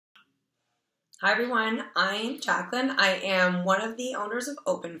Hi everyone, I'm Jacqueline. I am one of the owners of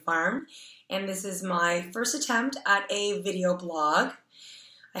Open Farm, and this is my first attempt at a video blog.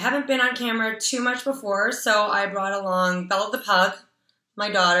 I haven't been on camera too much before, so I brought along Bella the Pug,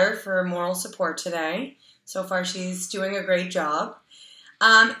 my daughter, for moral support today. So far she's doing a great job.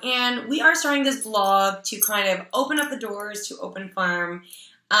 And we are starting this vlog to kind of open up the doors to Open Farm.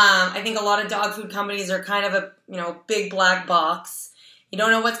 I think a lot of dog food companies are kind of a big black box. You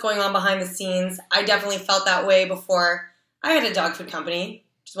don't know what's going on behind the scenes. I definitely felt that way before I had a dog food company,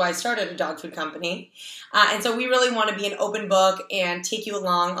 which is why I started a dog food company. And so we really want to be an open book and take you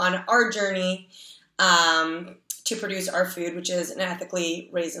along on our journey to produce our food, which is an ethically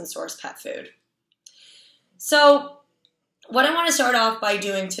raised and sourced pet food. So what I want to start off by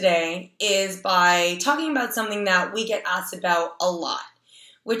doing today is by talking about something that we get asked about a lot,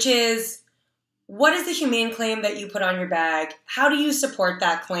 which is, what is the humane claim that you put on your bag? How do you support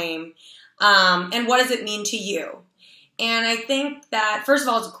that claim? And what does it mean to you? And I think that, first of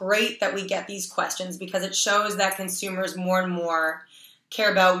all, it's great that we get these questions because it shows that consumers more and more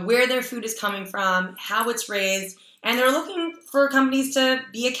care about where their food is coming from, how it's raised, and they're looking for companies to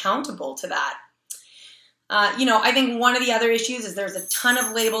be accountable to that. I think one of the other issues is there's a ton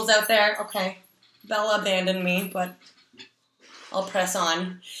of labels out there. Okay, Bella abandoned me, but I'll press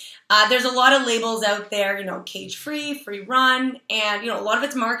on. There's a lot of labels out there, cage-free, free run, and, a lot of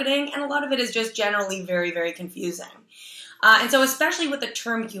it's marketing, and a lot of it is just generally very, very confusing. And so especially with the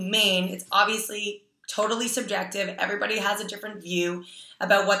term humane, it's obviously totally subjective. Everybody has a different view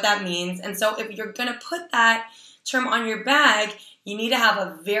about what that means. And so if you're going to put that term on your bag, you need to have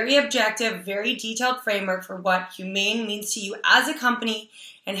a very objective, very detailed framework for what humane means to you as a company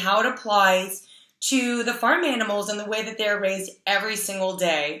and how it applies to the farm animals and the way that they're raised every single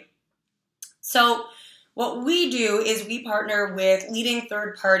day. So what we do is we partner with leading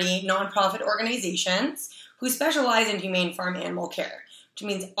third-party nonprofit organizations who specialize in humane farm animal care, which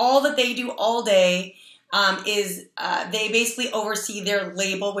means all that they do all day is they basically oversee their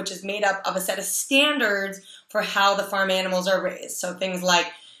label, which is made up of a set of standards for how the farm animals are raised. So things like,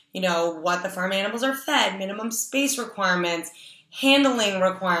 what the farm animals are fed, minimum space requirements, handling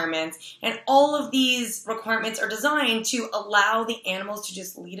requirements, and all of these requirements are designed to allow the animals to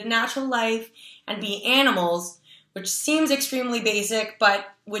just lead a natural life and be animals, which seems extremely basic, but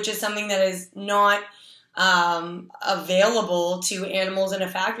which is something that is not available to animals in a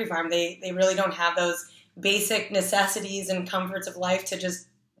factory farm. They really don't have those basic necessities and comforts of life to just,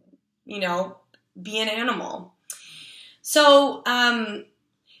 be an animal. So,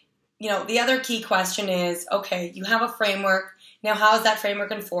 the other key question is, okay, you have a framework. Now, how is that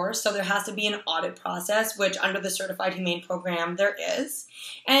framework enforced? So there has to be an audit process, which under the Certified Humane Program there is.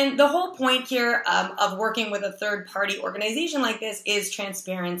 And the whole point here of working with a third-party organization like this is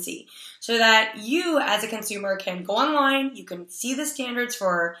transparency, so that you as a consumer can go online, you can see the standards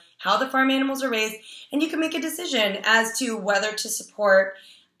for how the farm animals are raised, and you can make a decision as to whether to support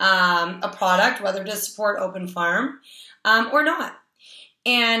a product, whether to support Open Farm or not.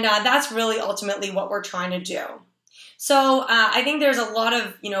 And that's really ultimately what we're trying to do. So I think there's a lot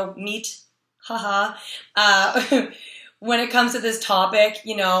of, meat, when it comes to this topic,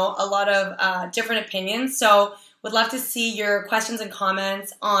 a lot of different opinions. So would love to see your questions and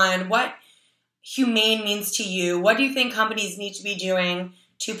comments on what humane means to you. What do you think companies need to be doing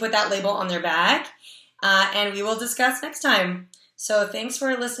to put that label on their bag? And we will discuss next time. So thanks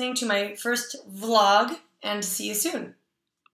for listening to my first vlog, and see you soon.